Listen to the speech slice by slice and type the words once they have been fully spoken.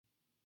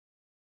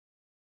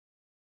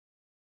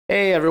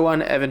Hey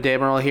everyone, Evan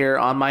Damerl here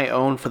on my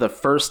own for the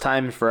first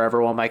time in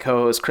forever while my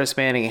co-host Chris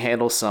Manning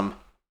handles some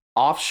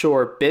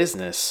offshore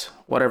business,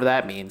 whatever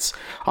that means.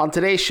 On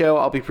today's show,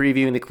 I'll be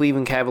previewing the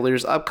Cleveland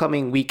Cavaliers'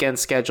 upcoming weekend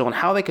schedule and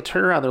how they could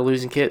turn around their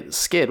losing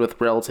skid with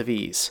relative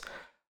ease.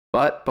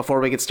 But before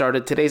we get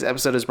started, today's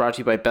episode is brought to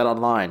you by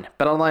BetOnline.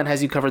 BetOnline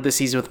has you covered this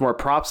season with more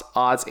props,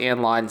 odds,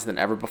 and lines than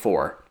ever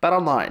before.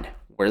 BetOnline,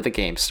 where the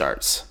game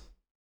starts.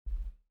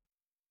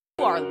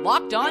 You are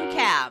Locked On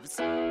Cavs,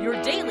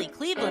 your daily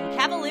Cleveland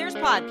Cavaliers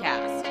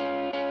podcast.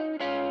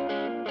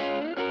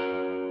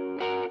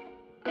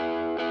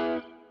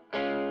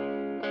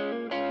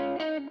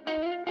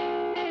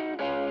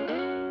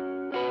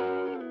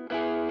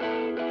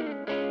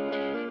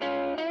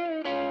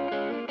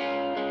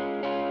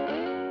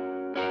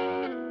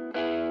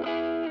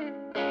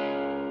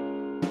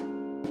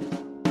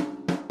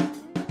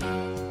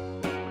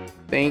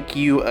 Thank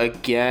you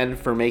again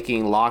for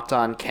making Locked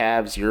On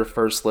Cavs your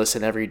first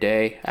listen every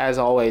day. As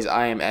always,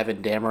 I am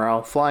Evan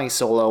Damerl, flying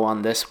solo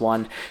on this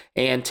one.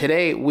 And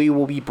today we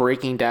will be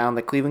breaking down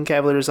the Cleveland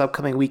Cavaliers'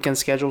 upcoming weekend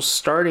schedule,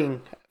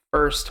 starting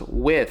first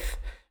with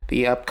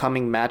the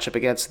upcoming matchup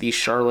against the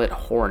Charlotte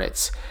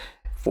Hornets.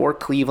 For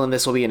Cleveland,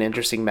 this will be an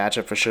interesting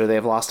matchup for sure.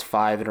 They've lost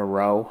 5 in a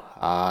row.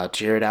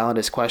 Jarrett Allen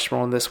is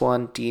questionable in this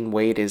one. Dean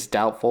Wade is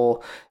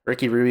doubtful.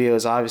 Ricky Rubio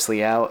is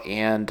obviously out,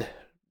 and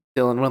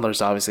Dylan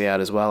Windler's obviously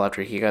out as well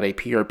after he got a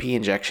PRP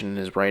injection in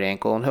his right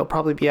ankle, and he'll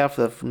probably be out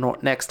for the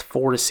next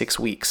 4 to 6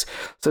 weeks.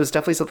 So it's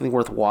definitely something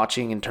worth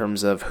watching in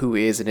terms of who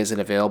is and isn't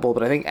available,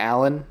 but I think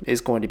Allen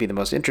is going to be the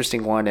most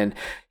interesting one, and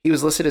he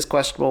was listed as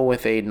questionable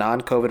with a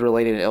non-COVID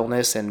related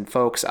illness, and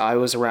folks, I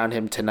was around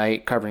him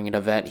tonight covering an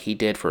event he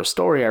did for a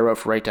story I wrote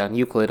for Write Down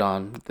Euclid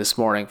on this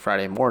morning,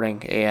 Friday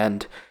morning,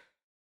 and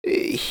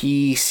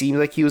he seemed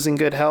like he was in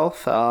good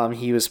health.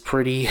 He was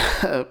pretty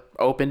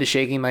open to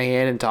shaking my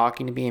hand and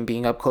talking to me and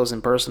being up close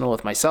and personal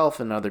with myself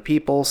and other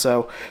people.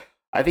 So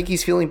I think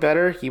he's feeling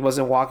better. He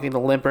wasn't walking the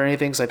limp or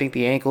anything, so I think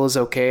the ankle is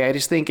okay. I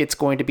just think it's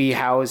going to be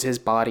how is his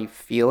body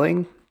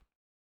feeling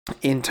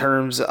in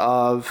terms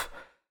of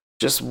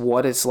just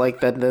what it's like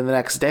the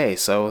next day.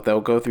 So they'll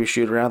go through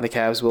shoot around, the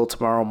Cavs will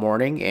tomorrow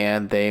morning,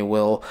 and they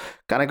will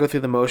kind of go through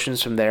the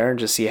motions from there and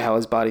just see how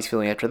his body's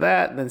feeling after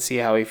that, and then see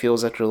how he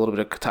feels after a little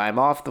bit of time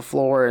off the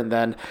floor, and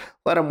then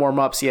let him warm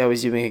up, see how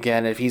he's doing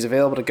again. If he's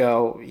available to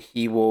go,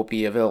 he will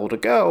be available to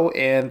go,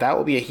 and that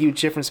will be a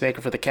huge difference maker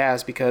for the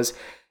Cavs because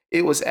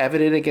it was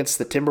evident against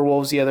the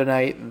Timberwolves the other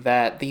night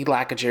that the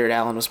lack of Jarrett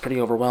Allen was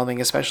pretty overwhelming,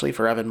 especially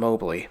for Evan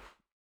Mobley.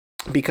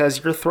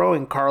 Because you're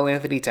throwing Karl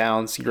Anthony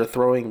Towns, you're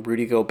throwing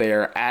Rudy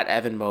Gobert at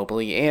Evan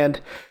Mobley, and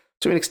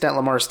to an extent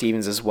Lamar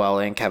Stevens as well,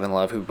 and Kevin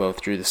Love, who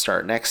both drew the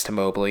start next to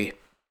Mobley.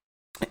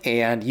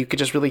 And you could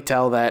just really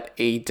tell that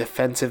a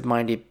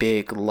defensive-minded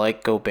big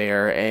like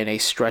Gobert and a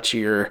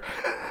stretchier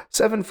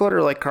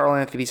 7-footer like Karl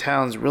Anthony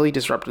Towns really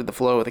disrupted the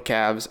flow of the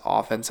Cavs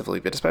offensively,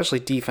 but especially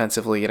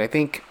defensively. And I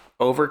think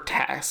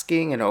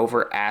overtasking and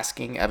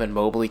over-asking Evan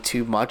Mobley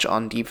too much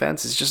on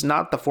defense is just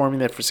not the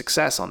formula for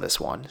success on this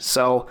one.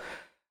 So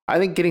I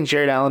think getting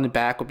Jarrett Allen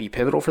back would be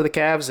pivotal for the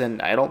Cavs, and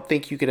I don't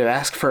think you could have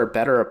asked for a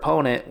better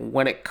opponent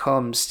when it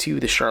comes to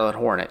the Charlotte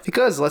Hornets.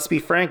 Because, let's be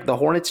frank, the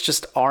Hornets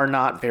just are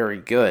not very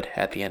good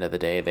at the end of the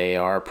day. They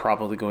are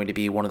probably going to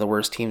be one of the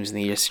worst teams in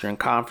the Eastern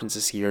Conference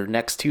this year,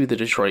 next to the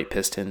Detroit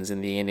Pistons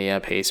and the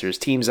Indiana Pacers,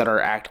 teams that are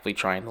actively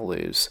trying to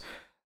lose.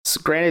 So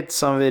granted,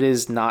 some of it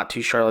is not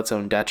to Charlotte's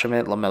own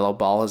detriment. LaMelo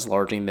Ball has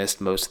largely missed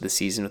most of the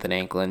season with an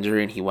ankle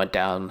injury, and he went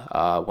down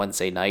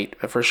Wednesday night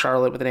for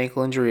Charlotte with an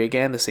ankle injury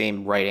again, the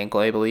same right ankle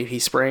I believe he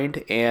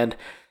sprained, and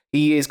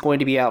he is going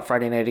to be out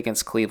Friday night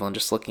against Cleveland,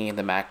 just looking in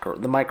the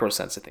micro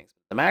sense of things.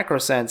 The macro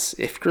sense,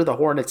 if you're the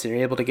Hornets and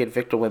you're able to get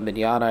Victor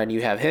Wembanyama and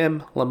you have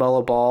him,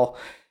 LaMelo Ball,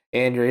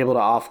 and you're able to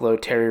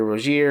offload Terry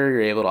Rozier,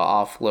 you're able to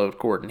offload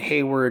Gordon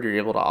Hayward, you're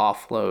able to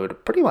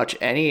offload pretty much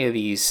any of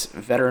these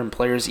veteran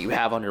players that you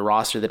have on your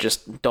roster that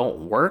just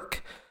don't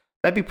work,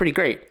 that'd be pretty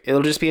great.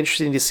 It'll just be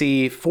interesting to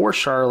see for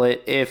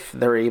Charlotte if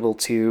they're able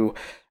to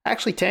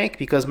actually tank,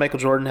 because Michael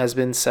Jordan has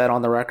been said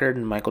on the record,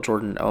 and Michael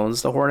Jordan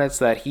owns the Hornets,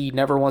 that he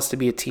never wants to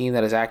be a team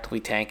that is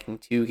actively tanking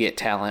to get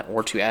talent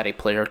or to add a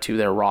player to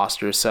their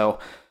roster. So,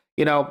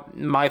 you know,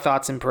 my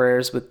thoughts and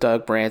prayers with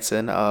Doug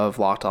Branson of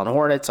Locked On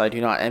Hornets. I do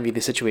not envy the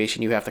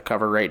situation you have to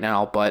cover right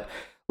now, but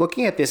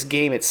looking at this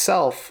game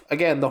itself,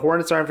 again, the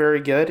Hornets aren't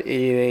very good.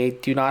 They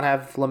do not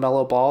have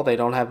LaMelo Ball. They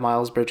don't have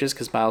Miles Bridges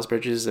because Miles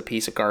Bridges is a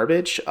piece of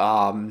garbage.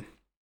 And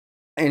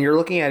you're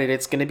looking at it,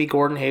 it's going to be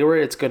Gordon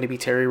Hayward. It's going to be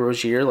Terry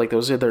Rozier. Like,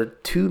 those are their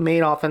two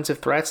main offensive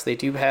threats. They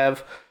do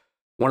have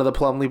one of the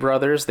Plumlee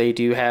brothers. They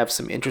do have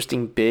some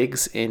interesting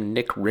bigs in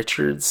Nick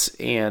Richards,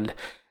 and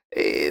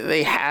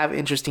they have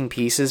interesting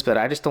pieces, but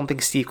I just don't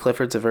think Steve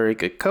Clifford's a very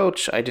good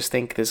coach. I just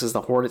think this is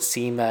the Hornets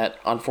team that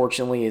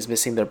unfortunately is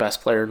missing their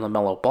best player in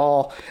LaMelo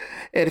Ball.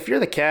 And if you're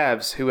the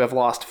Cavs, who have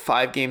lost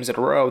 5 games in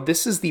a row,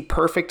 this is the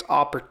perfect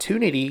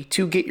opportunity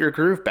to get your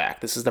groove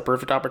back. This is the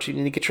perfect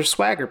opportunity to get your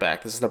swagger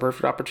back. This is the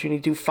perfect opportunity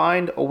to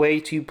find a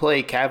way to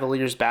play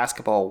Cavaliers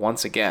basketball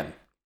once again.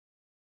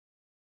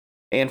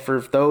 And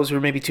for those who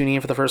are maybe tuning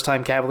in for the first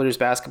time, Cavaliers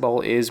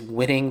basketball is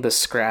winning the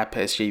scrap,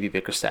 as JB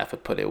Bickerstaff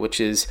would put it,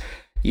 which is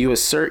you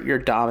assert your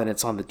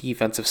dominance on the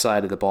defensive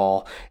side of the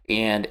ball,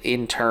 and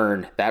in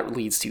turn, that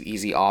leads to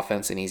easy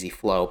offense and easy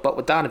flow. But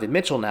with Donovan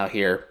Mitchell now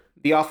here,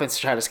 the offense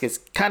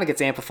kind of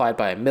gets amplified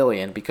by a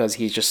million because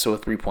he's just so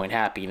 3-point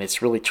happy, and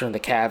it's really turned the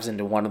Cavs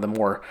into one of the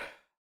more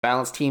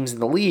balanced teams in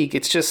the league.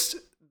 It's just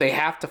they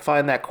have to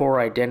find that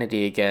core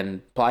identity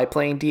again by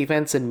playing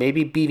defense, and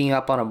maybe beating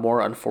up on a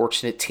more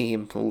unfortunate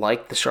team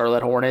like the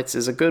Charlotte Hornets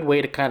is a good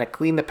way to kind of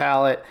clean the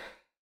palate,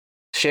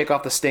 shake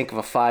off the stink of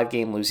a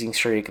 5-game losing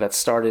streak that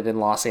started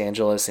in Los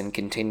Angeles and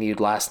continued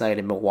last night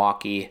in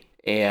Milwaukee.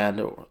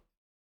 And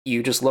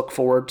you just look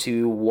forward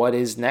to what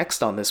is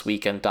next on this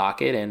weekend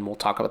docket, and we'll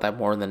talk about that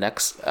more in the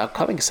next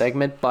upcoming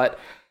segment. But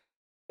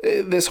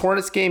this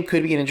Hornets game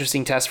could be an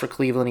interesting test for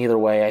Cleveland either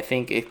way. I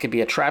think it could be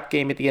a trap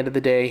game at the end of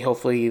the day.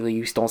 Hopefully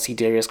you don't see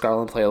Darius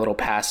Garland play a little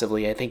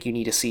passively. I think you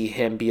need to see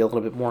him be a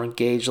little bit more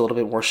engaged, a little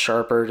bit more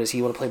sharper. Does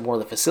he want to play more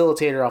of the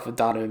facilitator off of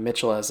Donovan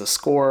Mitchell as a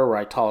scorer, where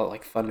I call it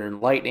like thunder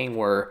and lightning,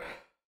 where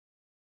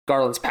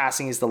Garland's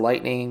passing is the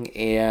lightning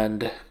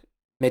and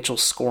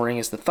Mitchell's scoring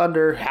is the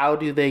thunder? How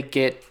do they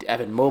get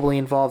Evan Mobley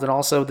involved? And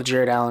also the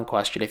Jarrett Allen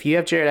question. If you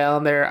have Jarrett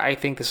Allen there, I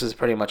think this is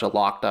pretty much a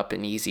locked up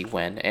and easy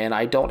win. And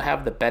I don't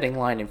have the betting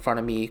line in front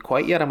of me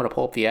quite yet. I'm going to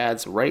pull up the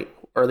odds right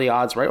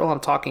while I'm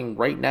talking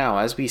right now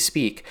as we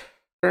speak.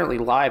 Currently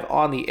live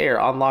on the air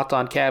on Locked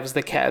On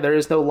Cavs. There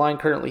is no line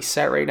currently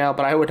set right now,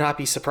 but I would not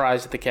be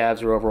surprised if the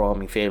Cavs are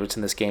overwhelming favorites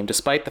in this game,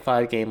 despite the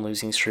 5-game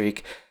losing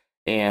streak.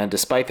 And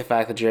despite the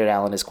fact that Jarrett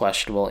Allen is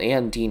questionable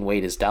and Dean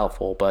Wade is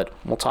doubtful, but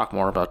we'll talk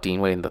more about Dean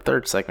Wade in the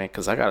third segment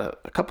because I got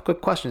a couple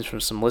quick questions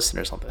from some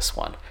listeners on this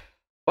one.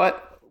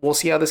 But we'll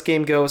see how this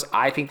game goes.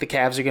 I think the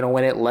Cavs are going to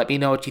win it. Let me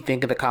know what you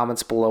think in the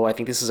comments below. I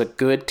think this is a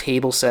good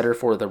table setter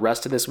for the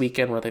rest of this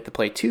weekend where they have to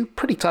play 2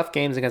 pretty tough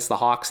games against the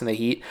Hawks and the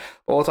Heat.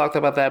 But we'll talk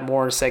about that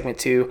more in segment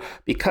 2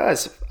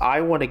 because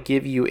I want to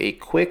give you a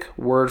quick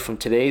word from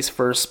today's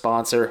first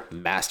sponsor,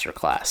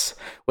 Masterclass.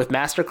 With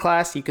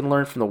Masterclass, you can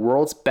learn from the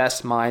world's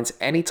best minds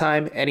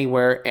anytime,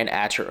 anywhere, and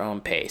at your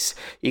own pace.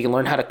 You can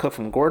learn how to cook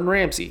from Gordon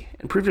Ramsay,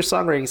 improve your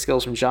songwriting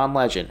skills from John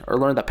Legend, or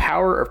learn the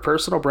power of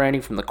personal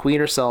branding from the queen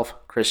herself,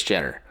 Kris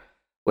Jenner.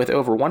 With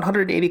over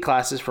 180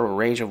 classes from a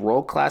range of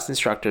world-class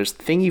instructors,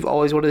 the thing you've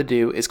always wanted to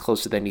do is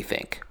closer than you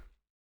think.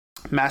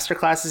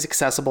 Masterclass is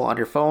accessible on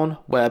your phone,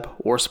 web,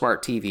 or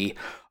smart TV,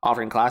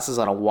 offering classes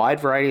on a wide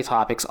variety of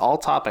topics, all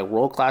taught by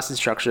world-class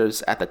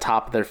instructors at the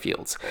top of their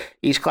fields.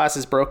 Each class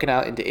is broken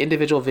out into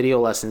individual video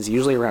lessons,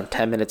 usually around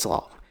 10 minutes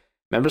long.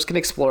 Members can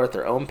explore at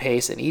their own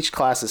pace, and each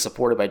class is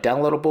supported by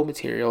downloadable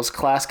materials,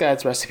 class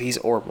guides, recipes,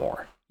 or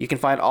more. You can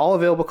find all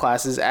available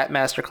classes at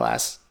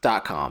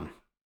masterclass.com.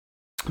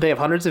 They have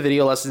hundreds of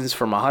video lessons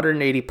from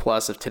 180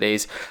 plus of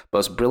today's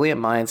most brilliant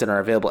minds and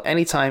are available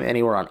anytime,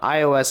 anywhere on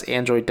iOS,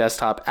 Android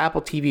desktop,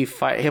 Apple TV,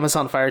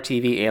 Amazon Fire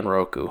TV, and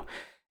Roku.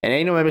 An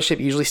annual membership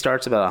usually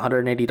starts about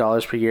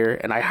 $180 per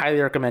year, and I highly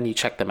recommend you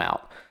check them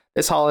out.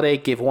 This holiday,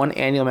 give one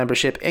annual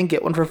membership and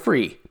get one for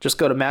free. Just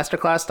go to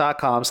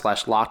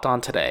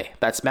masterclass.com/lockedon today.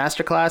 That's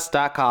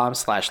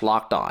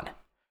masterclass.com/lockedon.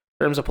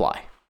 Terms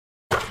apply.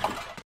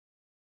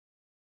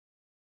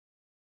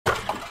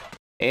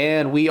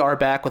 And we are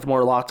back with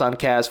more Locked On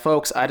Cavs.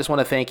 Folks, I just want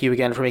to thank you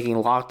again for making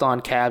Locked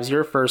On Cavs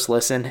your first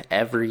listen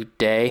every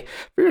day.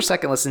 For your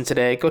second listen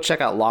today, go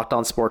check out Locked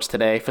On Sports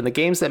Today. From the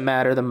games that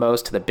matter the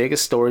most to the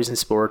biggest stories in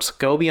sports,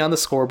 go beyond the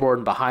scoreboard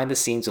and behind the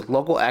scenes with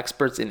local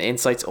experts and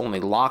insights only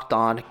Locked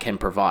On can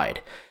provide.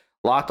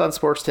 Locked On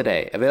Sports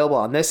Today, available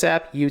on this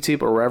app,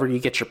 YouTube, or wherever you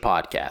get your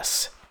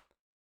podcasts.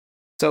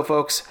 So,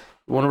 folks,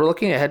 when we're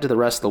looking ahead to the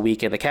rest of the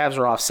weekend, the Cavs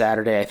are off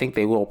Saturday. I think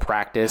they will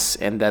practice,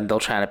 and then they'll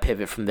try to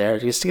pivot from there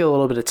just to get a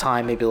little bit of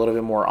time, maybe a little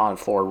bit more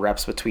on-floor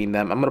reps between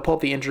them. I'm going to pull up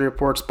the injury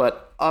reports,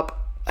 but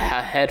up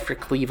ahead for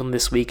Cleveland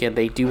this weekend,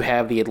 they do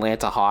have the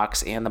Atlanta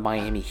Hawks and the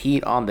Miami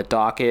Heat on the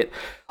docket.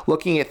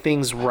 Looking at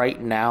things right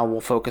now,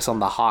 we'll focus on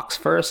the Hawks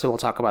first, and we'll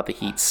talk about the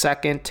Heat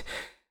second.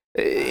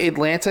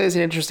 Atlanta is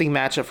an interesting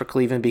matchup for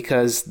Cleveland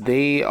because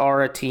they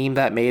are a team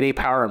that made a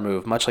power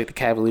move, much like the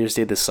Cavaliers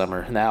did this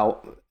summer. Now,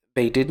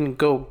 they didn't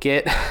go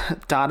get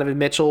Donovan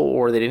Mitchell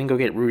or they didn't go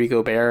get Rudy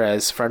Gobert,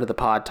 as friend of the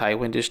pod Ty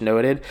Windish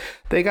noted.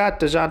 They got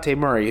DeJounte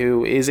Murray,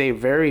 who is a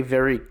very,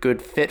 very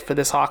good fit for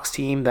this Hawks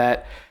team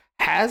that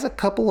has a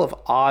couple of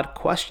odd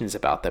questions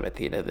about them at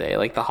the end of the day.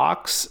 Like, the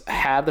Hawks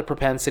have the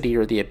propensity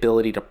or the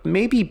ability to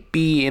maybe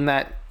be in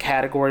that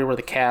category where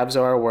the Cavs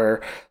are,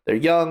 where they're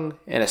young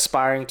and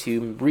aspiring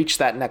to reach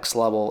that next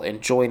level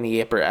and join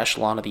the upper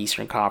echelon of the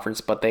Eastern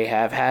Conference, but they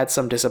have had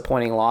some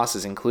disappointing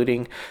losses,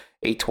 including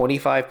a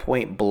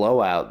 25-point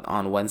blowout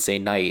on Wednesday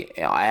night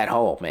at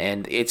home.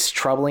 And it's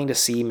troubling to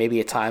see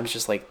maybe at times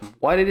just like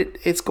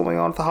it's going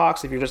on with the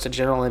Hawks if you're just a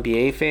general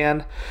NBA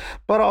fan.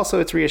 But also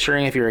it's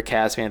reassuring if you're a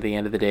Cavs fan at the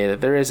end of the day that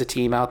there is a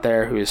team out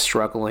there who is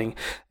struggling.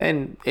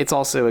 And it's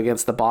also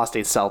against the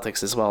Boston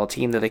Celtics as well, a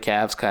team that the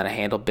Cavs kind of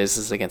handled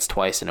business against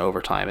twice in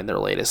overtime in their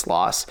latest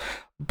loss.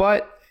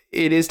 But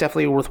it is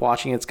definitely worth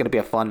watching. It's going to be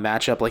a fun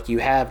matchup. Like, you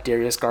have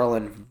Darius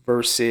Garland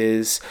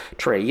versus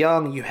Trae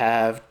Young. You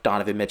have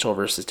Donovan Mitchell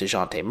versus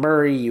DeJounte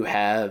Murray. You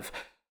have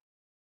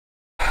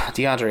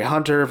DeAndre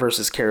Hunter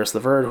versus Karis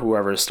LeVert,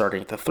 whoever is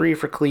starting at the 3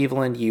 for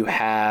Cleveland. You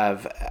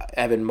have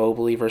Evan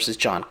Mobley versus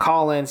John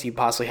Collins. You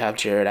possibly have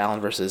Jared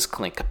Allen versus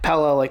Clint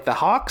Capella. Like, the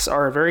Hawks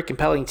are a very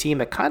compelling team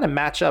that kind of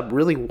match up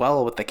really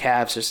well with the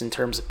Cavs just in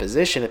terms of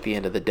position at the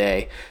end of the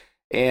day.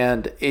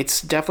 And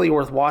it's definitely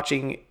worth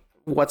watching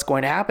what's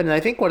going to happen. And I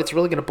think what it's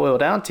really going to boil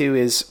down to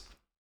is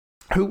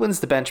who wins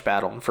the bench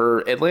battle.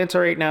 For Atlanta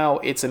right now,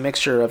 it's a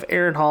mixture of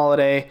Aaron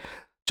Holiday,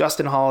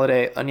 Justin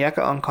Holiday, Onyeka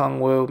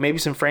Okongwu, maybe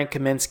some Frank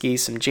Kaminsky,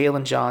 some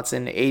Jalen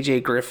Johnson,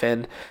 AJ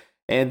Griffin,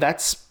 and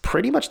that's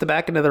pretty much the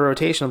back end of the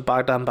rotation with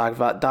Bogdan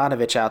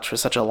Bogdanovic out for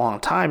such a long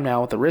time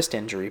now with a wrist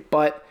injury.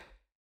 But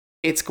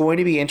it's going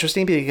to be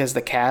interesting because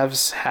the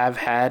Cavs have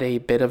had a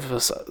bit of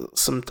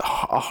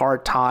a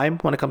hard time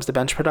when it comes to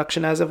bench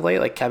production as of late.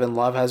 Like, Kevin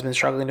Love has been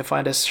struggling to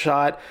find a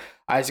shot.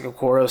 Isaac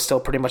Okoro is still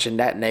pretty much a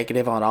net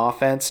negative on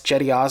offense.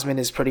 Cedi Osman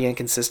is pretty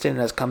inconsistent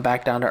and has come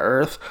back down to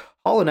earth.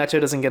 Paulo Neto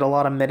doesn't get a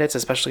lot of minutes,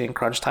 especially in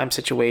crunch time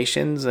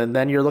situations. And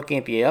then you're looking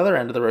at the other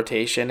end of the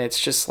rotation. It's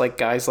just like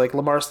guys like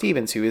Lamar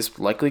Stevens, who is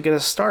likely going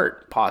to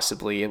start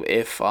possibly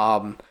if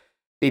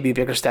maybe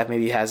Bickerstaff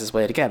maybe has his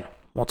way again.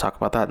 We'll talk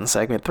about that in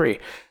segment 3.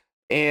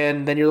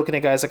 And then you're looking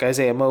at guys like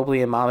Isaiah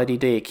Mobley and Mamadi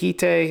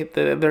Diakite.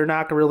 They're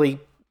not really,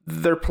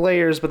 they're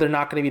players, but they're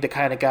not going to be the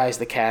kind of guys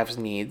the Cavs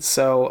need.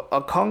 So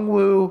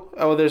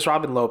Okongwu, there's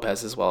Robin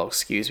Lopez as well.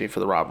 Excuse me for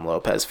the Robin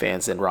Lopez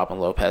fans and Robin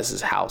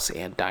Lopez's house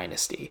and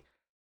dynasty.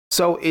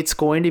 So it's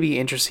going to be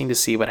interesting to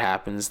see what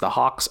happens. The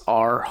Hawks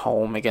are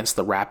home against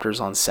the Raptors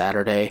on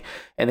Saturday,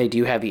 and they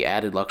do have the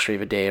added luxury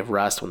of a day of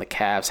rest when the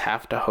Cavs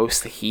have to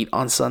host the Heat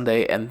on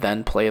Sunday and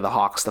then play the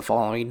Hawks the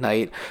following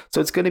night. So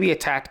it's going to be a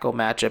tactical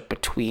matchup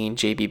between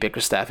JB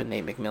Bickerstaff and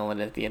Nate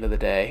McMillan at the end of the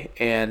day.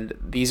 And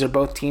these are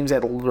both teams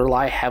that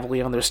rely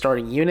heavily on their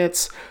starting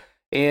units.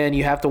 And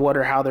you have to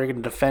wonder how they're going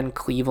to defend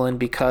Cleveland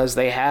because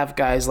they have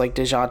guys like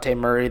DeJounte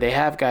Murray, they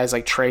have guys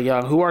like Trae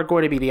Young, who are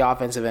going to be the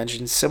offensive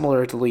engine,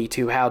 similarly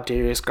to how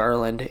Darius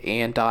Garland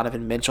and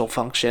Donovan Mitchell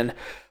function.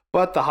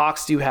 But the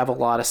Hawks do have a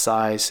lot of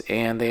size,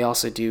 and they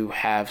also do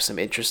have some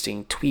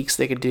interesting tweaks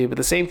they could do. But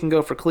the same can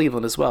go for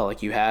Cleveland as well.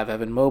 Like, you have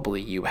Evan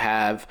Mobley, you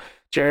have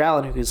Jared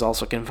Allen, who's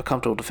also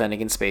comfortable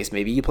defending in space.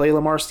 Maybe you play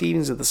Lamar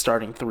Stevens at the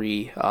starting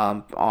 3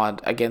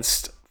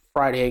 against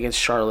Friday against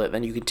Charlotte,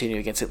 then you continue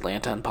against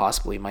Atlanta and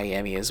possibly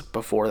Miami is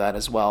before that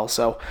as well.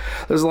 So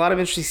there's a lot of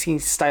interesting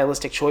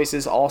stylistic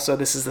choices. Also,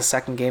 this is the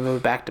second game of a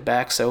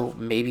back-to-back, so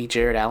maybe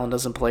Jared Allen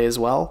doesn't play as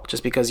well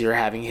just because you're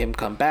having him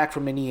come back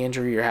from a knee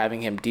injury. You're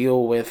having him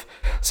deal with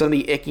some of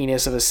the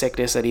ickiness of a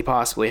sickness that he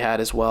possibly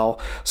had as well.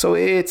 So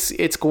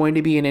it's going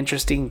to be an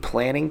interesting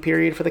planning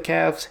period for the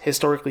Cavs.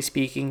 Historically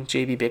speaking,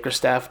 JB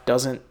Bickerstaff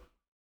doesn't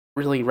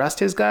really rest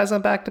his guys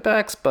on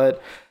back-to-backs,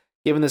 but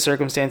given the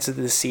circumstances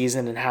of this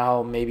season and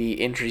how maybe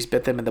injuries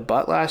bit them in the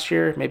butt last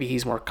year, maybe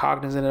he's more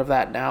cognizant of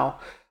that now.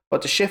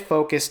 But to shift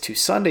focus to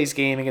Sunday's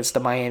game against the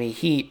Miami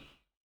Heat,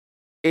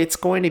 it's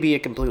going to be a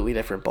completely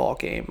different ball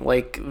game.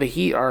 Like, the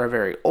Heat are a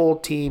very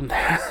old team.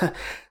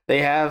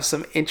 They have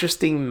some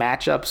interesting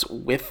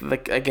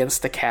matchups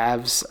against the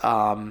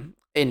Cavs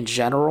in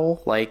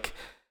general. Like,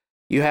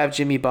 you have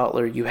Jimmy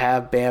Butler, you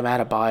have Bam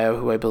Adebayo,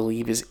 who I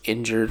believe is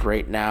injured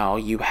right now.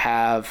 You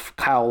have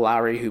Kyle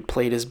Lowry, who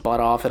played his butt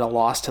off in a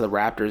loss to the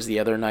Raptors the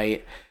other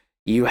night.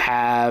 You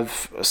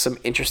have some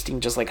interesting,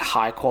 just like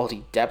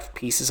high-quality depth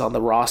pieces on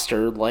the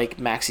roster, like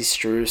Maxi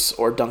Strus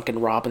or Duncan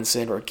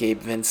Robinson or Gabe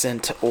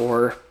Vincent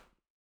or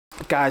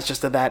guys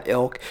just of that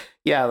ilk.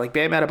 Yeah, like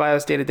Bam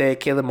Adebayo's day-to-day,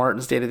 Caleb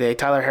Martin's day-to-day,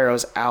 Tyler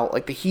Herro's out.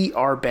 Like, the Heat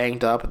are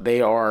banged up.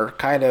 They are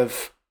kind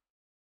of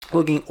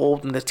looking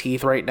old in the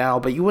teeth right now,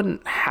 but you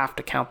wouldn't have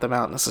to count them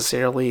out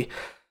necessarily.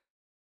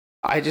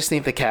 I just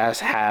think the Cavs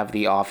have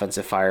the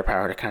offensive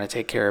firepower to kind of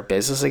take care of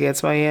business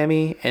against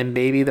Miami, and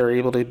maybe they're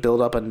able to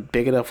build up a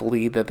big enough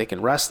lead that they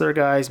can rest their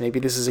guys. Maybe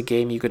this is a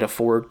game you could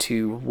afford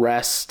to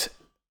rest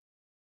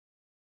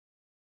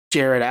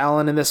Jared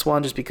Allen in this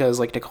one, just because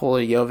like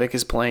Nikola Jovic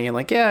is playing, and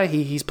like, yeah,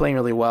 he's playing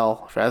really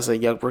well as a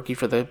young rookie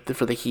for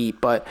the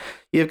Heat. But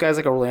you have guys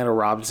like Orlando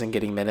Robinson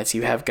getting minutes.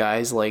 You have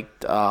guys like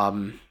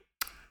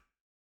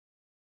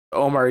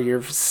Omar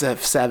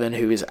Yurtseven,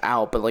 who is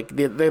out, but like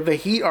the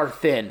Heat are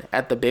thin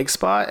at the big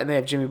spot, and they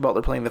have Jimmy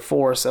Butler playing the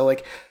 4. So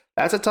like,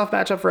 that's a tough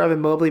matchup for Evan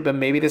Mobley, but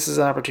maybe this is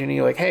an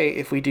opportunity like, hey,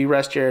 if we do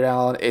rest Jared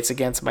Allen, it's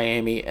against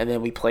Miami, and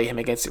then we play him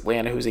against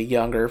Atlanta, who's a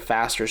younger,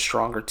 faster,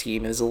 stronger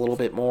team, and is a little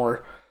bit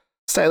more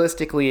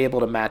stylistically able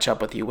to match up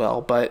with you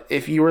well. But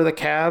if you were the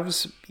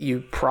Cavs,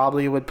 you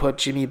probably would put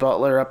Jimmy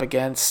Butler up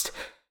against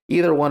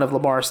either one of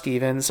Lamar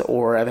Stevens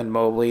or Evan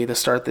Mobley to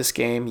start this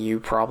game. You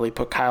probably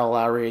put Kyle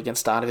Lowry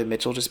against Donovan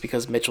Mitchell just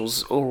because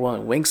Mitchell's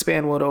overwhelming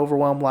wingspan would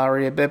overwhelm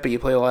Lowry a bit, but you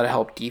play a lot of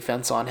help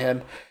defense on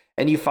him.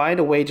 And you find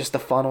a way just to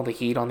funnel the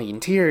Heat on the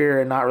interior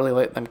and not really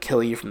let them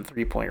kill you from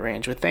 3-point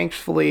range. But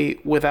thankfully,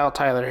 without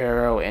Tyler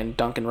Herro and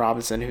Duncan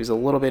Robinson, who's a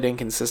little bit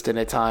inconsistent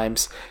at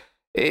times,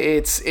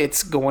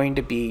 it's going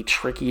to be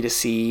tricky to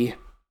see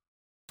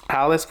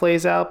how this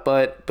plays out,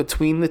 but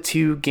between the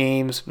two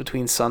games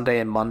between Sunday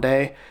and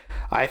Monday,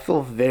 I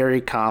feel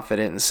very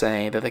confident in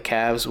saying that the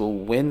Cavs will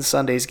win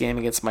Sunday's game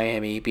against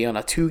Miami, be on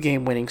a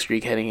 2-game winning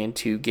streak heading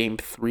into Game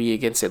 3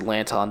 against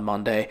Atlanta on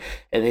Monday,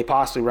 and they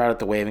possibly ride out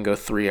the wave and go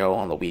 3-0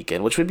 on the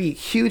weekend, which would be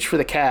huge for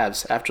the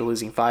Cavs after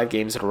losing 5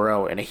 games in a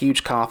row, and a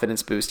huge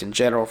confidence boost in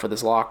general for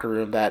this locker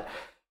room that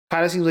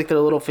kind of seems like they're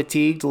a little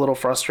fatigued, a little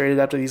frustrated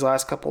after these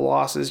last couple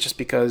losses just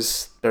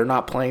because they're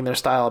not playing their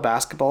style of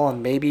basketball,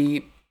 and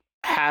maybe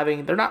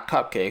they're not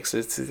cupcakes.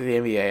 It's the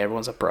NBA.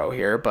 Everyone's a pro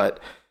here, but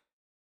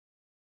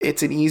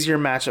it's an easier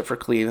matchup for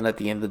Cleveland at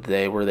the end of the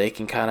day where they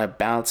can kind of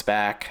bounce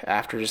back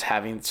after just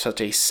having such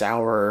a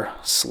sour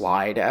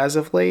slide as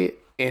of late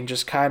and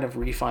just kind of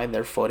refine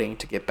their footing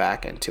to get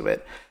back into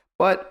it.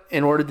 But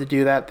in order to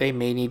do that, they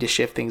may need to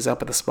shift things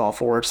up at the small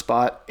forward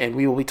spot, and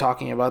we will be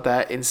talking about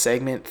that in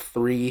segment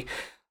 3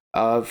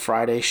 of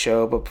Friday's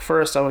show. But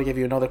first, I want to give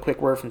you another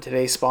quick word from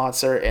today's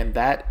sponsor, and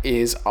that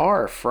is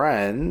our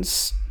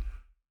friends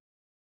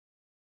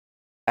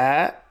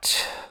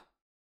at,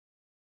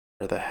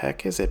 where the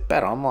heck is it?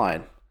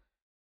 BetOnline.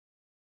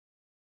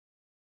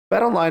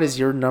 BetOnline is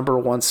your number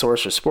one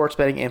source for sports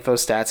betting info,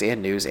 stats,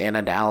 and news and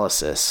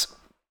analysis.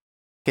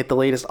 Get the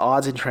latest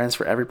odds and trends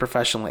for every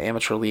professional and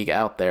amateur league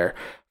out there.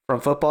 From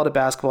football to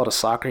basketball to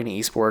soccer and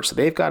esports,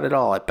 they've got it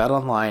all at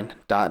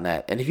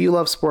betonline.net. And if you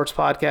love sports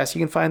podcasts, you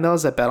can find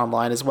those at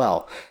BetOnline as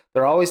well.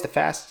 They're always the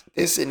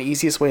fastest and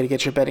easiest way to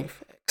get your betting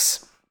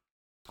fix.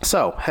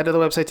 So, head to the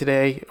website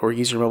today or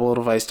use your mobile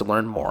device to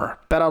learn more.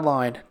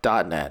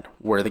 BetOnline.net,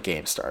 where the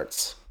game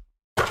starts.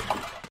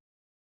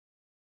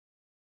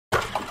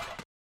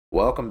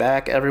 Welcome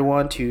back,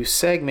 everyone, to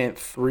segment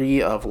 3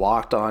 of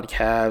Locked On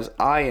Cavs.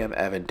 I am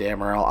Evan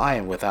Dammarell. I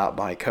am without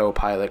my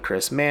co-pilot,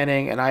 Chris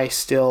Manning, and I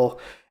still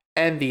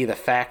envy the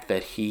fact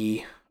that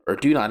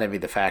do not envy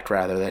the fact,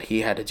 rather, that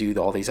he had to do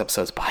all these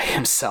episodes by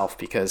himself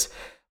because,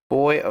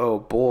 boy, oh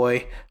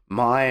boy,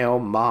 my oh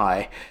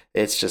my,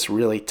 it's just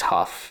really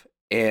tough.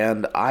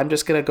 And I'm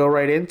just going to go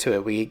right into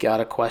it. We got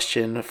a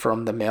question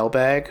from the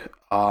mailbag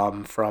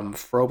from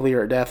Frobly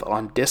or Death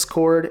on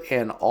Discord,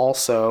 and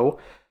also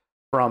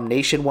from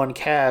Nation One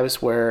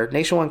Cavs, where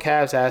Nation One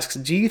Cavs asks,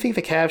 do you think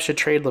the Cavs should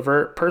trade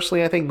LeVert?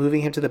 Personally, I think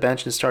moving him to the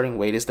bench and starting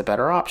Wade is the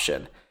better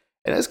option.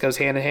 And this goes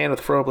hand in hand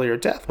with Frobly or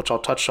Death, which I'll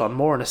touch on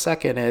more in a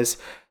second, is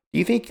do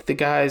you think the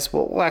guys,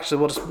 we'll ask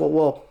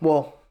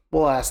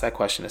that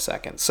question in a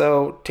second.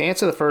 So to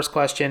answer the first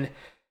question,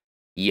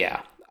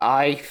 yeah.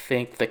 I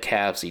think the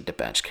Cavs need to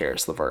bench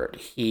Caris LeVert.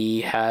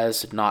 He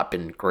has not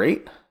been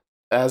great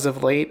as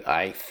of late.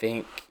 I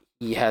think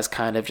he has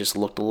kind of just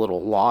looked a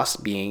little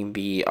lost, being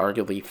the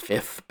arguably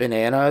 5th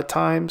banana at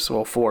times.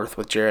 Well, 4th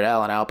with Jarrett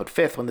Allen out, but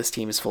 5th when this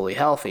team is fully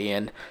healthy.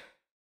 And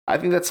I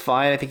think that's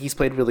fine. I think he's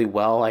played really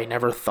well. I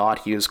never thought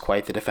he was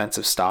quite the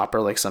defensive stopper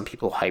like some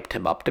people hyped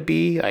him up to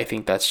be. I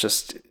think that's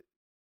just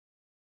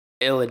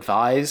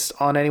ill-advised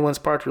on anyone's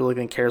part to really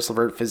think Caris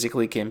LeVert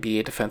physically can be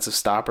a defensive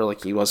stopper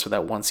like he was for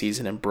that one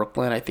season in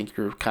Brooklyn. I think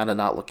you're kind of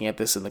not looking at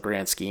this in the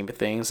grand scheme of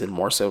things and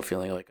more so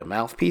feeling like a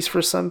mouthpiece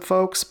for some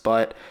folks.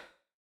 But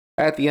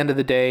at the end of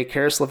the day,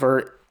 Caris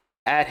LeVert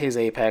at his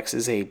apex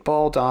is a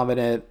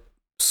ball-dominant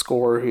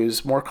scorer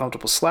who's more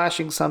comfortable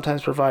slashing,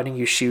 sometimes providing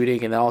you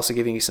shooting, and then also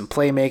giving you some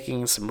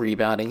playmaking, some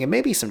rebounding, and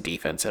maybe some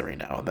defense every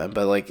now and then.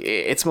 But like,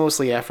 it's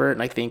mostly effort,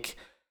 and I think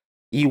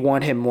you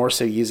want him more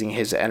so using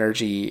his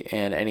energy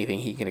and anything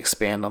he can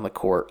expand on the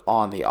court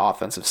on the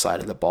offensive side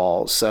of the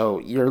ball. So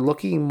you're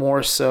looking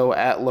more so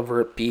at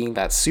LeVert being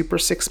that super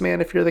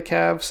 6-man if you're the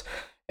Cavs.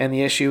 And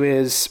the issue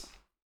is,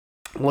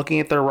 looking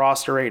at their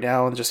roster right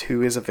now and just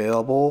who is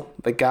available,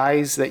 the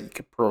guys that you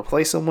could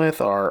replace him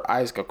with are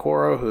Isaac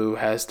Okoro, who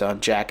has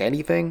done jack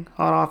anything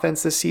on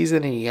offense this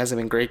season, and he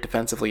hasn't been great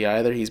defensively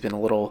either. He's been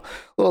a little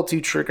too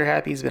trigger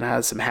happy. He's been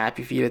had some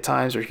happy feet at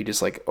times where he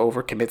just like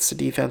overcommits to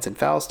defense and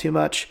fouls too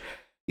much.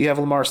 You have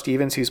Lamar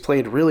Stevens, who's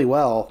played really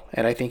well,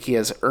 and I think he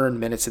has earned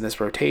minutes in this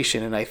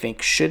rotation, and I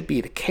think should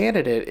be the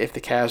candidate if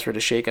the Cavs were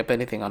to shake up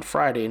anything on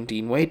Friday and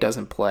Dean Wade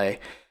doesn't play.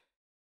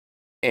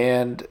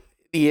 And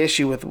the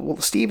issue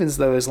with Stevens,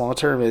 though, is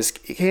long-term is,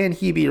 can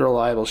he be a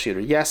reliable shooter?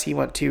 Yes, he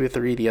went 2 or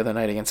 3 the other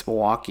night against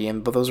Milwaukee,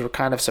 but those were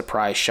kind of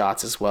surprise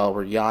shots as well,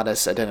 where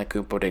Giannis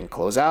Antetokounmpo didn't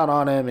close out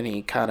on him, and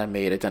he kind of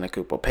made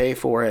Antetokounmpo pay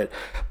for it.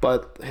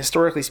 But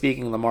historically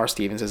speaking, Lamar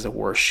Stevens is a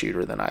worse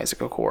shooter than Isaac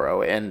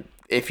Okoro, and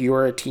if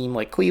you're a team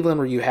like Cleveland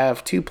where you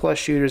have 2+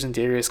 shooters in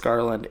Darius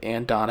Garland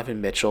and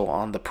Donovan Mitchell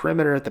on the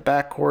perimeter at the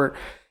backcourt,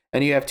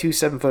 and you have 2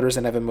 7-footers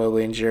in Evan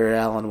Mobley and Jarrett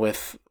Allen,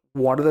 with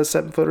one of those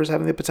 7-footers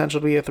having the potential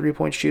to be a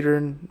 3-point shooter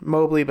in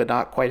Mobley, but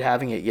not quite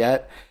having it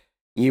yet,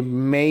 you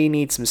may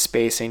need some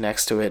spacing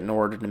next to it in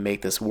order to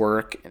make this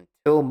work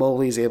until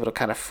Mobley is able to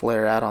kind of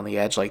flare out on the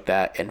edge like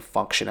that and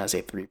function as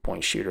a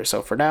 3-point shooter.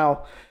 So for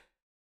now,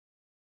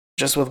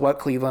 just with what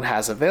Cleveland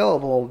has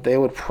available, they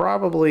would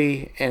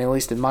probably, and at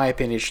least in my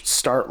opinion, should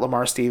start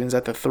Lamar Stevens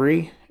at the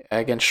 3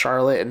 against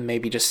Charlotte and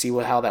maybe just see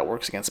how that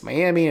works against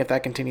Miami. If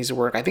that continues to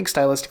work, I think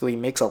stylistically it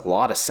makes a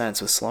lot of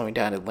sense with slowing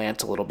down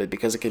Atlanta a little bit,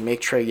 because it can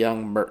make Trae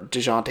Young,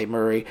 DeJounte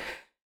Murray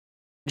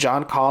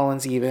John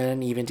Collins, even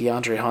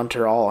DeAndre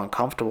Hunter, all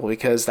uncomfortable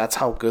because that's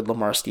how good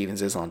Lamar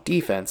Stevens is on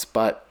defense.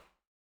 But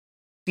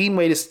Dean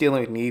Wade is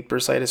dealing with knee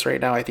bursitis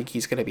right now. I think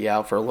he's going to be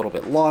out for a little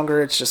bit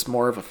longer. It's just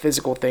more of a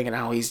physical thing and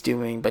how he's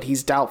doing. But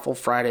he's doubtful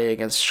Friday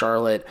against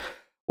Charlotte.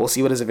 We'll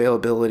see what his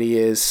availability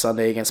is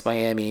Sunday against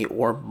Miami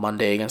or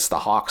Monday against the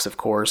Hawks, of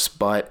course.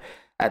 But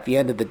at the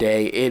end of the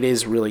day, it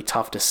is really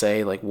tough to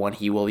say like when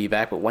he will be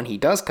back. But when he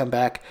does come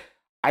back,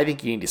 I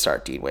think you need to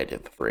start Dean Wade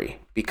at the 3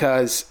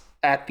 because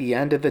at the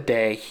end of the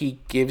day, he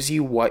gives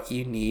you what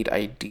you need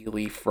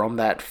ideally from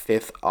that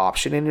 5th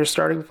option in your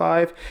starting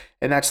 5,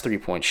 and that's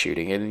 3-point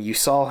shooting. And you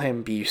saw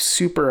him be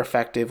super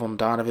effective when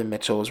Donovan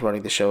Mitchell was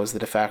running the show as the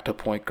de facto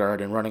point guard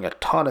and running a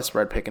ton of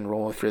spread pick and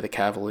roll through the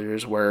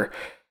Cavaliers, where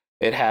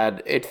it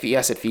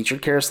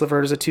featured Karis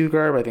LeVert as a 2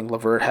 guard, but I think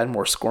LeVert had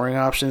more scoring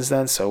options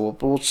then, so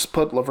we'll just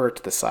put LeVert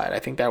to the side. I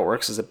think that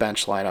works as a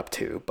bench lineup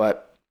too,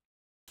 but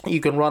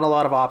you can run a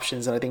lot of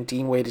options, and I think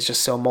Dean Wade is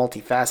just so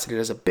multifaceted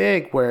as a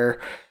big where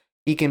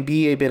he can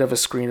be a bit of a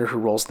screener who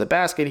rolls the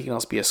basket. He can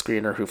also be a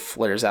screener who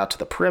flares out to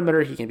the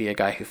perimeter. He can be a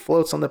guy who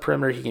floats on the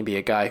perimeter. He can be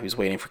a guy who's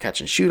waiting for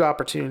catch and shoot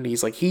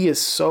opportunities. Like, he is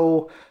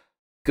so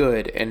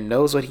good and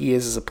knows what he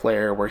is as a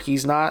player where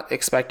he's not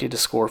expected to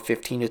score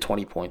 15 to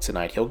 20 points a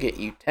night. He'll get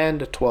you 10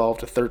 to 12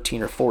 to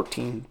 13 or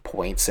 14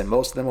 points, and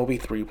most of them will be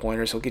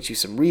 3-pointers. He'll get you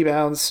some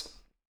rebounds.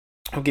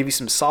 He'll give you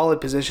some solid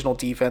positional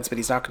defense, but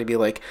he's not going to be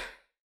like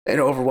an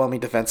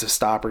overwhelming defensive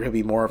stopper. He'll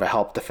be more of a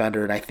help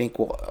defender, and I think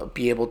we'll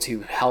be able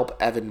to help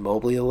Evan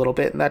Mobley a little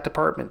bit in that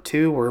department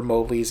too, where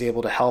Mobley is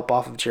able to help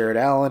off of Jared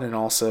Allen, and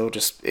also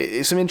just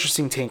it's some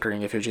interesting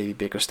tinkering if you're JD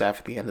Bickerstaff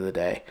at the end of the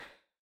day.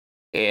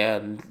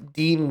 And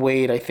Dean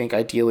Wade, I think,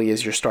 ideally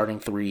is your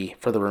starting 3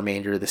 for the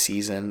remainder of the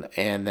season,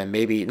 and then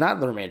maybe not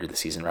the remainder of the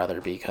season,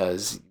 rather,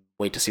 because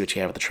wait to see what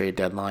you have at the trade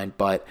deadline,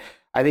 but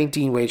I think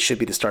Dean Wade should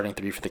be the starting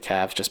 3 for the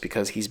Cavs just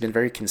because he's been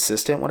very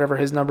consistent whenever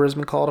his number has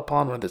been called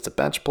upon, whether it's a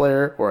bench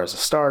player or as a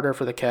starter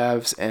for the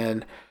Cavs,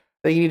 and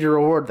I think you need to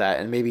reward that,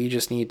 and maybe you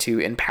just need to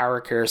empower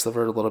Karis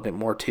LeVert a little bit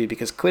more too,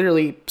 because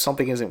clearly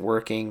something isn't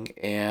working,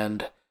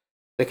 and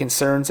the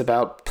concerns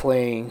about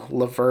playing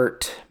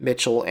LeVert,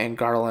 Mitchell, and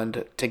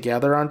Garland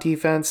together on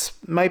defense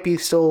might be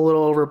still a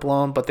little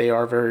overblown, but they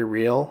are very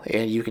real,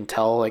 and you can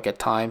tell like at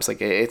times like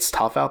it's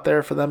tough out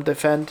there for them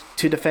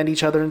to defend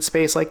each other in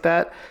space like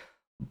that.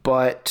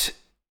 But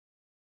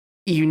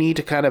you need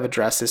to kind of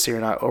address this so you're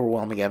not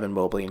overwhelming Evan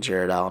Mobley and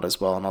Jared Allen as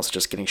well, and also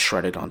just getting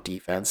shredded on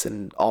defense,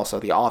 and also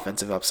the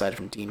offensive upside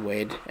from Dean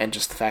Wade, and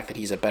just the fact that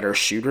he's a better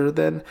shooter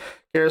than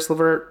Karis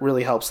LeVert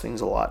really helps things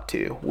a lot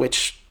too.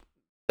 Which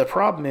the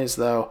problem is,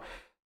 though,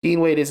 Dean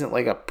Wade isn't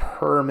like a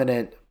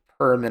permanent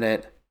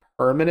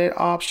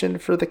option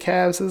for the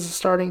Cavs as a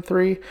starting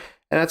 3.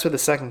 And that's where the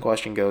second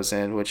question goes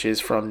in, which is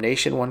from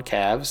Nation One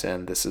Cavs,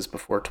 and this is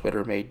before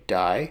Twitter may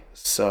die.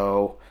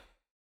 So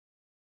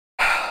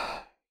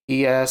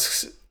he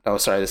asks, oh,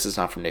 sorry, this is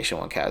not from Nation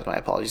One Cavs, my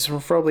apologies. From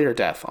Frobly or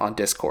Death on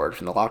Discord,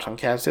 from the Locked On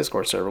Cavs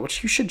Discord server,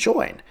 which you should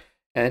join.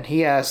 And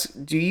he asks,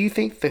 do you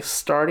think the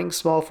starting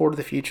small forward of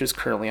the future is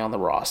currently on the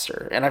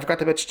roster? And I forgot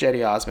to mention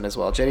Cedi Osman as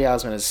well. Cedi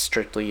Osman is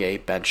strictly a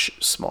bench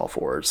small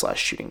forward /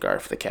 shooting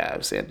guard for the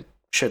Cavs and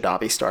should not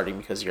be starting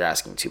because you're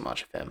asking too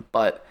much of him.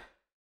 But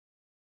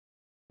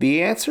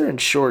the answer in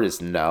short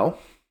is no.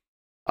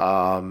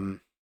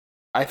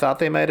 I thought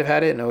they might have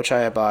had it in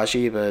Ochai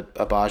Agbaji, but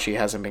Agbaji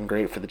hasn't been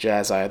great for the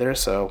Jazz either,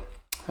 so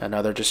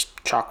another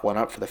just chalk one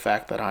up for the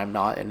fact that I'm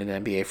not in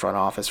an NBA front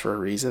office for a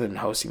reason and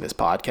hosting this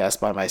podcast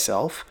by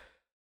myself.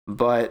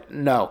 But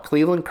no,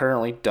 Cleveland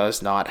currently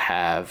does not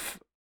have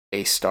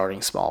a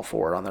starting small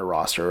forward on their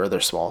roster or their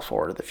small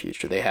forward of the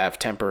future. They have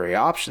temporary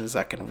options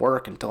that can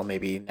work until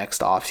maybe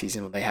next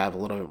offseason when they have a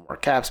little bit more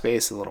cap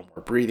space, a little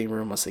more breathing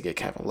room once they get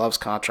Kevin Love's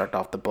contract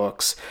off the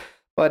books.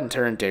 But in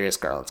turn, Darius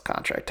Garland's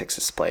contract takes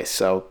his place.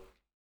 So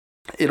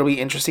it'll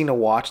be interesting to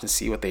watch and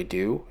see what they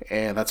do.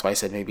 And that's why I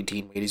said maybe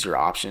Dean Wade is your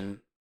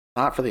option,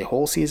 not for the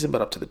whole season,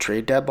 but up to the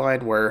trade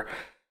deadline, where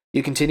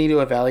you continue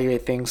to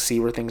evaluate things, see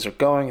where things are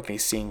going,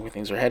 seeing where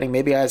things are heading.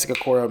 Maybe Isaac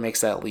Okoro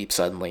makes that leap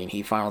suddenly, and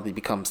he finally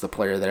becomes the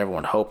player that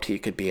everyone hoped he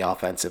could be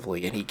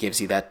offensively, and he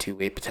gives you that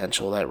two-way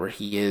potential that where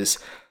he is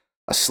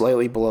a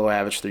slightly below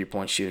average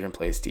three-point shooter and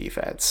plays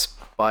defense.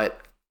 But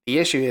the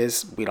issue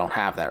is we don't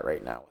have that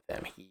right now with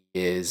him. He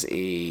is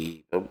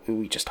we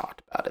just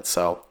talked about it.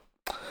 So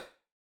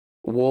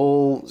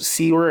we'll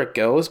see where it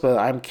goes, but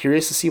I'm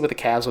curious to see what the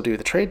Cavs will do at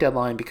the trade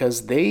deadline,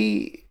 because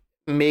they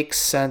make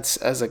sense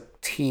as a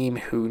team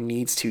who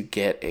needs to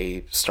get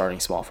a starting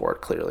small forward,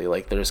 clearly.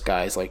 Like, there's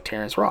guys like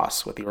Terrence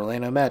Ross with the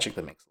Orlando Magic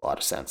that makes a lot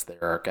of sense.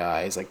 There are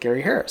guys like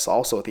Gary Harris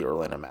also with the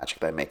Orlando Magic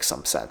that makes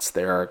some sense.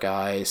 There are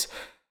guys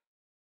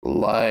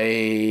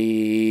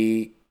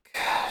like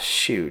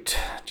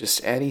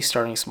just any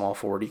starting small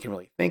forward you can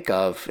really think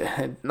of,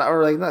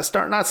 not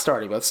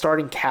starting, but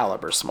starting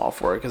caliber small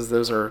forward, because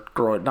those are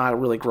not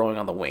really growing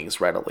on the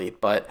wings readily.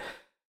 But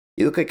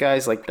you look at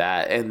guys like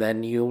that, and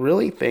then you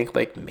really think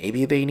like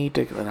maybe they need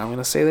to, and I'm going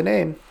to say the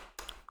name,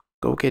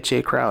 go get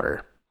Jay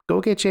Crowder.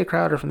 Go get Jay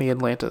Crowder from the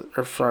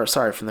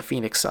from the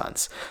Phoenix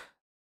Suns.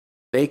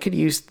 they could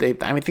use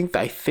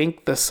I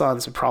think the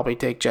Suns would probably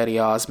take Jetty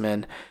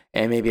Osman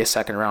and maybe a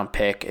second round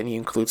pick, and you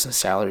include some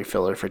salary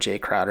filler for Jay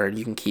Crowder, and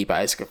you can keep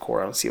Isaac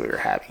Okoro and see what you're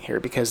having here,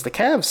 because the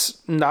Cavs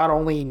not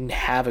only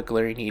have a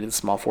glaring need in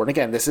small forward. And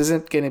again, this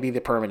isn't going to be the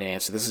permanent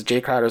answer. This is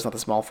Jay Crowder is not the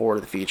small forward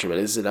of the future, but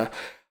is it a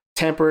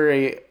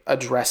temporary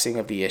addressing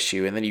of the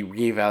issue, and then you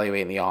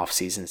reevaluate in the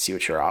offseason and see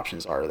what your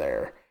options are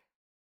there.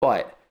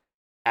 But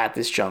at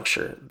this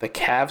juncture, the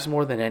Cavs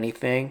more than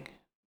anything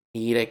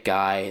need a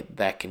guy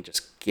that can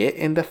just get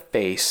in the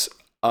face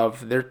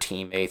of their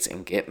teammates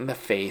and get in the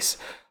face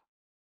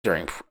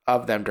during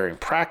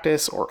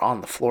practice or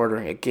on the floor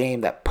during a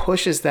game, that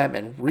pushes them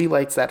and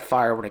relights that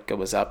fire when it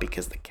goes up,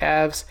 because the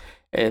Cavs,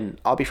 and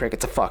I'll be frank,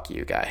 it's a fuck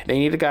you guy. They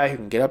need a guy who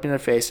can get up in their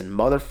face and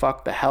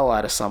motherfuck the hell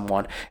out of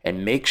someone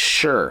and make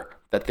sure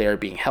that they are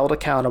being held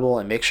accountable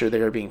and make sure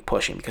they are being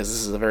pushing, because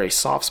this is a very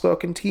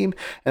soft-spoken team,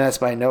 and that's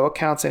by no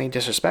accounts any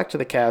disrespect to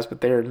the Cavs, but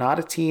they're not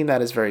a team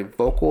that is very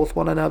vocal with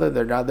one another.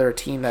 They're a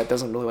team that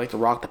doesn't really like to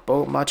rock the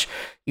boat much.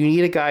 You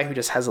need a guy who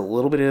just has a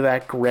little bit of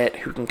that grit,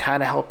 who can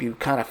kind of help you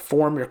kind of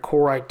form your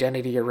core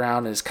identity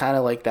around, and is kind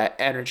of like that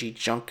energy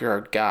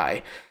junkyard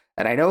guy.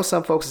 And I know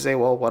some folks say,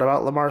 well, what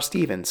about Lamar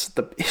Stevens?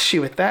 The issue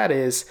with that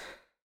is,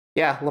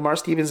 yeah, Lamar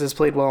Stevens has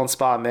played well in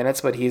spot minutes,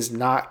 but he's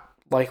not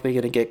likely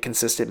going to get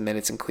consistent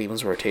minutes in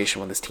Cleveland's rotation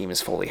when this team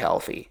is fully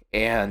healthy.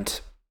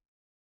 And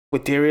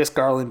with Darius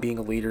Garland being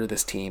a leader of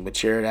this team, with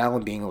Jared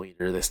Allen being a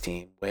leader of this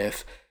team,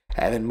 with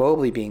Evan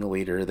Mobley being a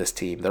leader of this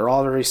team, they're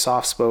all very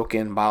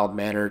soft-spoken,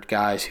 mild-mannered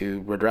guys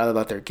who would rather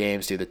let their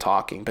games do the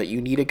talking. But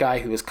you need a guy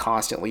who is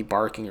constantly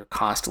barking or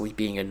constantly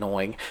being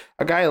annoying.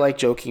 A guy like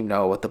Joakim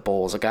Noah with the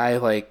Bulls, a guy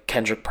like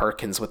Kendrick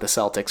Perkins with the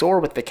Celtics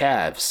or with the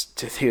Cavs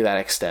to that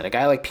extent, a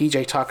guy like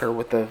PJ Tucker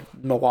with the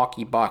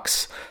Milwaukee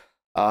Bucks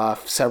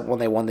when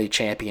they won the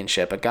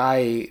championship, a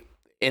guy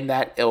in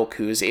that ilk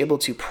who is able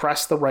to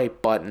press the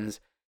right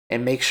buttons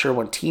and make sure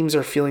when teams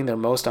are feeling their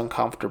most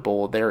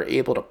uncomfortable, they're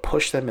able to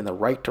push them in the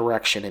right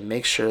direction and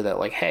make sure that,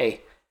 like,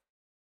 hey,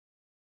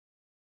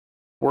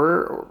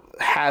 we're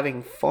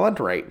having fun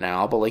right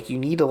now, but like, you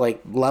need to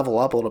like level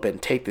up a little bit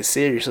and take this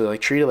seriously,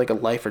 like treat it like a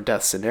life or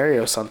death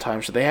scenario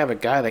sometimes. So they have a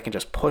guy that can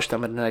just push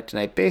them on a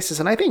night-to-night basis,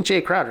 and I think Jay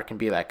Crowder can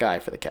be that guy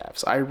for the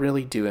Cavs. I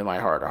really do, in my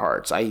heart of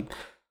hearts. I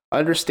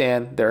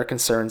understand there are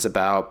concerns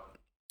about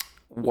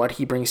what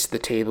he brings to the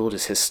table,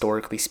 just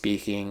historically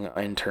speaking,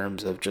 in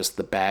terms of just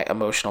the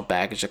emotional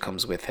baggage that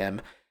comes with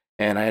him.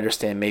 And I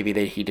understand maybe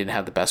that he didn't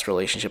have the best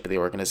relationship with the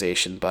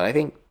organization, but I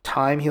think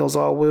time heals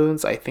all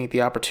wounds. I think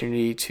the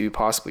opportunity to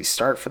possibly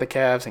start for the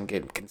Cavs and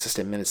get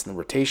consistent minutes in the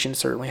rotation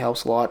certainly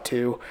helps a lot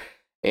too.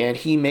 And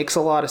he makes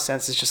a lot of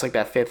sense. It's just like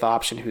that fifth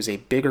option who's a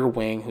bigger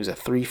wing, who's a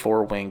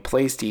 3-4 wing,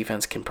 plays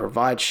defense, can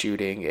provide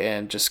shooting,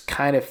 and just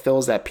kind of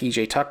fills that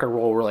PJ Tucker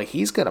role where like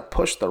he's going to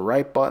push the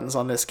right buttons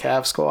on this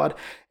Cavs squad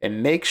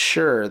and make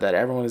sure that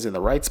everyone is in the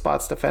right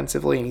spots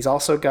defensively. And he's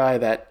also a guy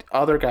that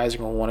other guys are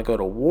going to want to go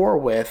to war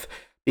with,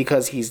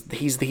 because he's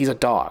a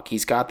dog.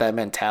 He's got that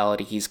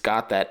mentality. He's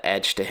got that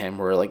edge to him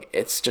where like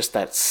it's just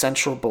that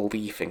central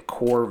belief and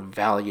core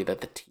value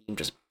that the team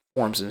just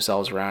forms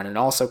themselves around, and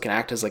also can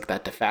act as like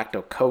that de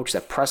facto coach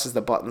that presses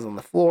the buttons on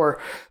the floor,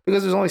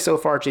 because there's only so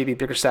far JB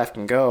Bickerstaff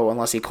can go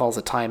unless he calls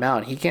a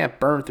timeout. He can't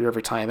burn through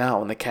every timeout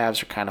when the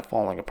Cavs are kind of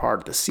falling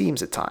apart at the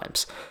seams at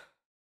times.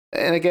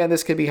 And again,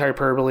 this could be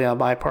hyperbole on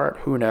my part.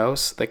 Who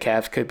knows? The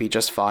Cavs could be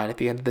just fine at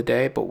the end of the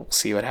day, but we'll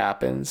see what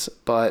happens.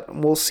 But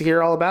we'll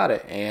hear all about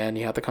it, and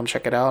you have to come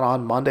check it out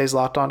on Monday's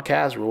Locked On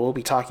Cavs, where we'll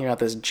be talking about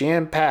this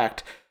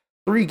jam-packed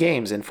 3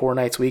 games in 4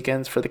 nights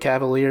weekends for the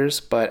Cavaliers.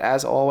 But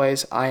as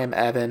always, I am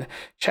Evan.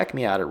 Check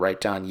me out at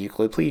Write Down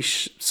Euclid.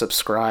 Please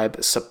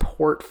subscribe,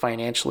 support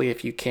financially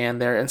if you can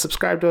there, and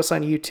subscribe to us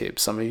on YouTube.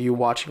 Some of you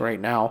watching right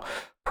now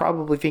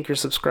probably think you're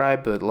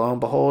subscribed, but lo and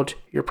behold,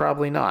 you're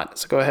probably not.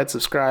 So go ahead,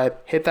 subscribe,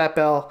 hit that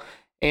bell,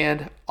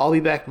 and I'll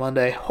be back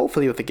Monday,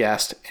 hopefully with a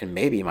guest and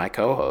maybe my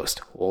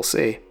co-host. We'll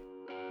see.